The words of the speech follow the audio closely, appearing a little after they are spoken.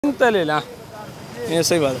तय ले ला, ये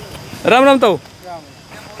सही बात है। राम राम ताऊ,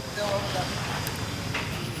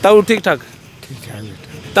 ताऊ ठीक ठाक? ठीक है।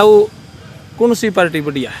 ताऊ कौन सी पार्टी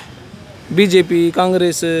बढ़िया है? बीजेपी,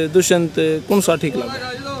 कांग्रेस, दुष्यंत, कौन सा ठीक लगा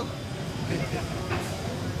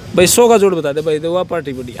भाई? 100 का जोड़ बता दे भाई, तो वह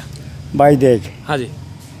पार्टी बढ़िया भाई देख। हाँ जी।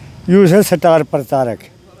 यूँ से स्टार प्रचारक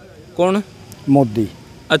कौन? मोदी।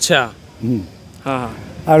 अच्छा। हाँ हाँ।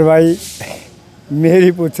 और भाई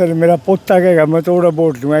मेरी पुत्र मेरा पोता कहेगा मैं थोड़ा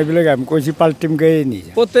वोट दूंगा, बोलेगा हम कोई सी पार्टी में गए नहीं।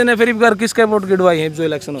 पोते ने फिर घर किसके वोट गिरवाई है जो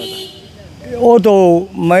इलेक्शन हुआ था? वो तो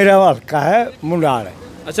मेरा हल्का है, मुंडाल है।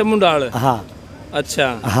 अच्छा, मुंडाल। हाँ।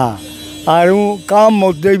 अच्छा। हाँ, और वो काम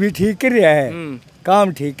मोदी भी ठीक कर रहा है,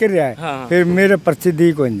 काम ठीक कर रहा है। हाँ। फिर मेरे पर्ची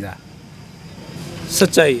दी कौन जा?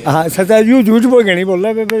 सच्चाई है। हाँ सच्चाई। यूँ झूठ बोल के नहीं बोल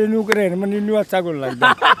रहा, यूँ करे मैं अच्छा को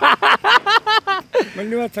लगता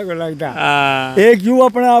मैं अच्छा को लगता। एक यूँ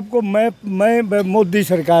अपने आप को मैं मोदी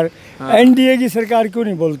सरकार, एनडीए की सरकार क्यों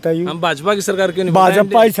नहीं बोलता? यूँ भाजपा की सरकार क्यों नहीं?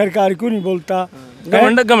 भाजपा की सरकार क्यों नहीं बोलता?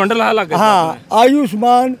 घमंड लगा। हाँ,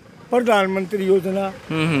 आयुष्मान प्रधानमंत्री योजना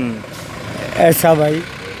ऐसा भाई।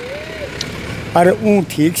 अरे ऊँ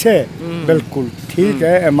ठीक से, बिल्कुल ठीक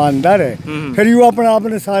है, ईमानदार है। फिर यूँ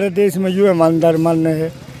अपने सारे देश में यूँ ईमानदार मानना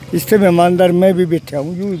है, इससे में ईमानदार मैं भी बैठा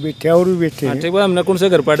हूँ, यूँ भी बैठे और भी बैठे हैं। ठीक है, हमने कौन से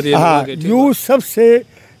घर पाट दिया? हाँ, यूँ सबसे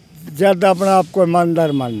ज़्यादा अपना आपको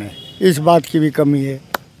ईमानदार मानना है, इस बात की भी कमी है।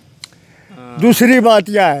 दूसरी बात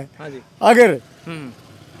यह है, अगर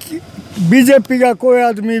बीजेपी का कोई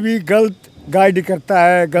आदमी भी गलत गाइड करता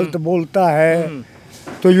है, गलत बोलता है,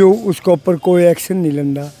 तो यूँ उसके ऊपर कोई एक्शन नहीं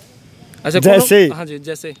लेंदा। अच्छा, जैसे हाँ जी,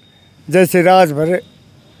 जैसे राजभर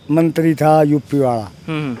मंत्री था यूपी वाला,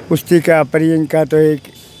 उसकी का प्रियंका तो एक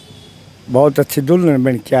बहुत अच्छी दुल्हन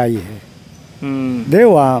बन के आई है, दे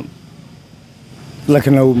वहाँ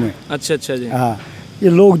लखनऊ में। अच्छा अच्छा जी। हाँ, ये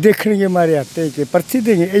लोग देखने के मारे आते हैं कि पर्ची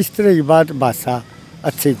देंगे, इस तरह की बात भाषा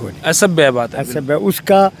अच्छी को नहीं। असभ्य बात है, असभ्य।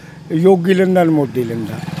 उसका योगी लंदन मोदी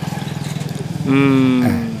लंदन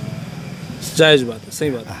जायज बात है, सही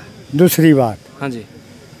बात है। दूसरी बात, हाँ जी,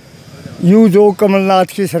 यूँ जो कमलनाथ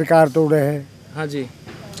की सरकार तोड़े है, हाँ जी,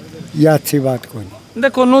 यह अच्छी बात को नहीं।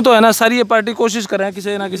 देखो नू तो है ना, सारी ये पार्टी कोशिश कर रहे हैं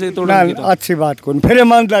किसी ना किसी तोड़ने की। तो अच्छी बात को नहीं। फिर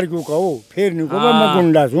ईमानदार क्यों कहो? फिर नहीं कहो मैं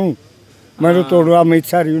गुंडा हूँ, मैं तो तोड़वा अमित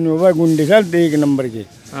शाह यूँ नहीं हुआ गुंडे साहब 1 नंबर के।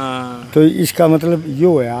 तो इसका मतलब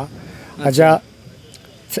यो है। अच्छा,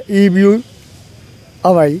 ईबीयू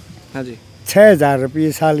अब भाई, हाँ जी, 6,000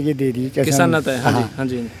 रुपये साल के दे दी किसान है। हाँ जी, हाँ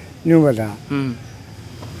जी, न्यू बता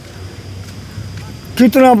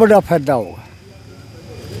कितना बड़ा फायदा होगा?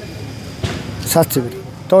 सच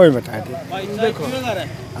तो ही बता दे। देखो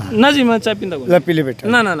ना जी, मैं चाय पीता हूँ। पी ले बेटा।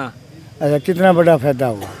 ना ना ना। अच्छा, कितना बड़ा फायदा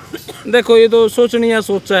हुआ? देखो ये तो सोचनी है,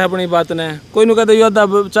 सोचा है अपनी बात ने। कोई नु कहता आधा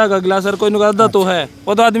चाय का गिलास और कोई नु कहता तो है,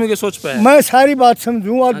 वो तो आदमी के सोच पे है। मैं सारी बात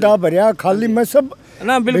समझूँ, आधा भरिया खाली मैं सब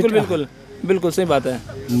ना। बिल्कुल बिल्कुल बिल्कुल सही बात है।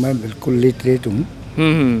 मैं बिल्कुल लिटरेट हूँ।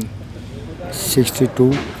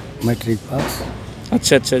 62 मैट्रिक पास।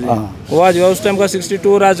 अच्छा अच्छा जी। वो आज उस टाइम का 62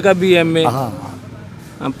 और आज का BM में।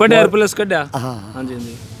 पढ़े और प्लस कढ़ा। हाँ जी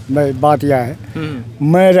जी। मैं बात यह है,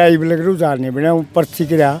 मैं राइब लग रुझान नहीं बना हूँ, पर्ची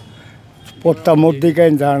गिरा पोता मोदी का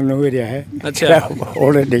इंसान हो रहा है। अच्छा,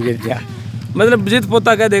 ओढ़े गिर जा, मतलब जीत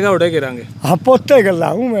पोता कह देगा उड़े गिरांगे। हाँ, पोते गला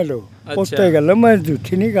हूँ मैं लोग। पोते गला, मैं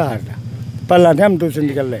झूठी नहीं कहा था। पहला थे हम दूसरे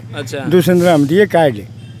निकल रहे। अच्छा, दूसरे हम दिए काट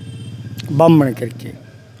बामण करके।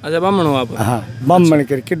 अच्छा, बामण हो आप? हाँ, बामण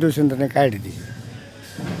करके दूसरे ने काट दी।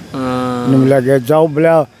 मिला गया जाओ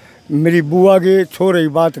बोला मेरी बुआ के छोरे की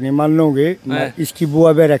बात नहीं मान लोगे, इसकी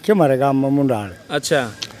बुआ बे रखे हमारे गाँव में मुंडाल।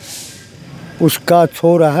 अच्छा, उसका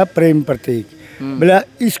छोरा है प्रेम प्रतीक। बोला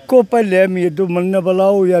इसको पहले हम ये दुमन ने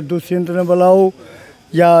बुलाओ या दुष्यंत ने बुलाओ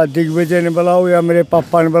या दिग्विजय ने बुलाओ या मेरे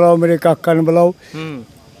पापा ने बुलाओ, मेरे काका ने बुलाओ,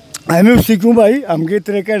 हमें उसी क्यों भाई? हम के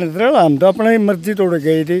तरह कहने हम तो अपना ही मर्जी तोड़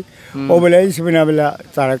गए थे। वो बोला इस बिना बोला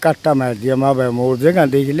सारा काटा मार दिया, माँ भाई मोर जगह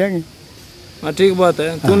देख लेंगे। हाँ, ठीक बात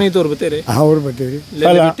है। तू नहीं तो बतेरे। हाँ, और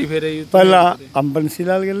बतेरे। पहला हम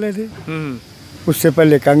बंसीलाल गए थे, उससे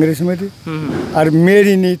पहले कांग्रेस में थे। और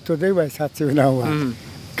मेरी नीत तो देख भाई साथ बना हुआ,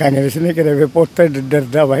 कांग्रेस ने करे वे पोता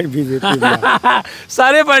डरदा भाई बीजेपी।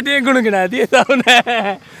 सारे पार्टियां गुण गिना दिए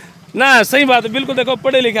ना। सही बात है, बिल्कुल। देखो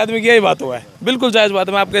पढ़े लिखे आदमी की यही बात हुआ है, बिल्कुल जायज बात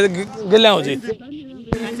है। मैं आपके गिला हूँ जी।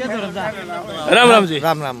 राम राम जी।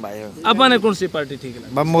 राम राम भाई। अपने कौन सी पार्टी ठीक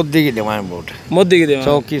है? मोदी की देवान वोट। मोदी की देवान।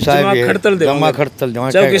 चौकी साहब खड़तल देवान। खड़तल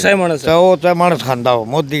देवान। चौकी साहब मानस। तो मानस खांदा हो,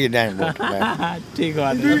 मोदी की देवान वोट। ठीक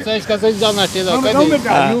बात है। इसका सही जाना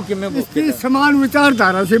चाहिए। इसकी समान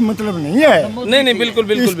विचारधारा से मतलब नहीं है। नहीं नहीं, बिल्कुल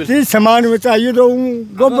बिल्कुल बिल्कुल समान विचार। ये तो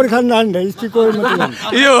गोबर खानदान है, इसकी कोई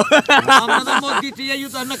मतलब यो मोदी चाहिए, ये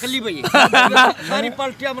तो नकली भाई। सारी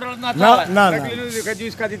पार्टियां ना ना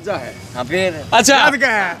इसका जिज्जा है। हां, फिर अच्छा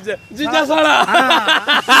जीजा साला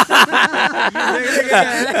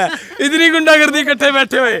इतनी गुंडागर्दी इकट्ठे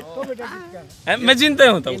बैठे हुए। मैं चिंता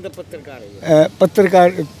होता हूँ। पत्रकार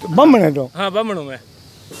बमन है तो। हाँ बमन हूँ मैं।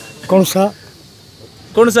 कौन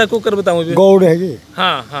सा कुकर बताऊँ? गौड़ है ये।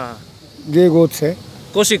 हाँ हाँ ये गोद से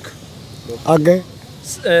कौशिक आगे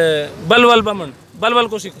बलवल बमन बलवल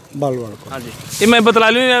कौशिक बलवल को। हाँ जी ये मैं बतला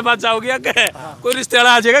लूँ ये बात चाहोगी क्या कहे कोई रिश्तेदार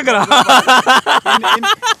आ जाएगा करा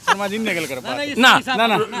ना ना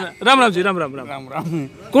ना राम राम जी राम राम राम राम राम।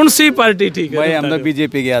 कौन सी पार्टी ठीक है भाई? हम तो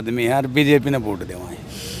बीजेपी के आदमी यार, बीजेपी ने वोट दे वहाँ।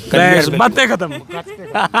 बातें खत्म।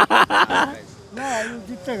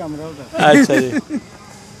 अच्छा जी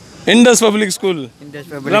Indus public school.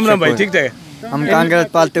 Ram Ram भाई ठीक ठाक। हम कांग्रेस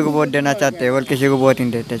पार्टी को वोट देना चाहते हैं और किसी को वोट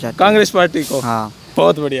नहीं देते चाहते। कांग्रेस पार्टी को? हाँ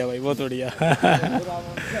बहुत बढ़िया भाई बहुत बढ़िया।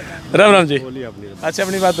 राम राम जी। अच्छा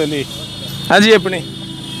अपनी बात बोली। हाँ जी अपनी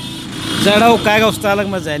जड़ा वो कहेगा उस अलग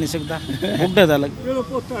में जा नहीं सकता, बुड्ढे अलग।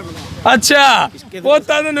 अच्छा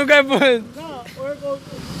पोता तो नुका।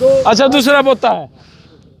 अच्छा दूसरा पोता है।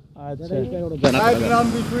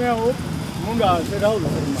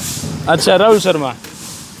 अच्छा राहुल शर्मा।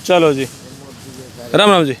 चलो जी राम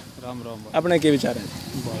राम जी। राम राम अपने के विचार है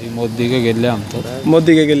भाई? मोदी के गिले हम तो,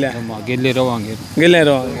 मोदी के गिले गिले रहोगे। गिले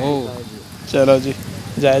रहोगे। चलो जी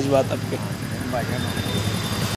जायज बात आपके।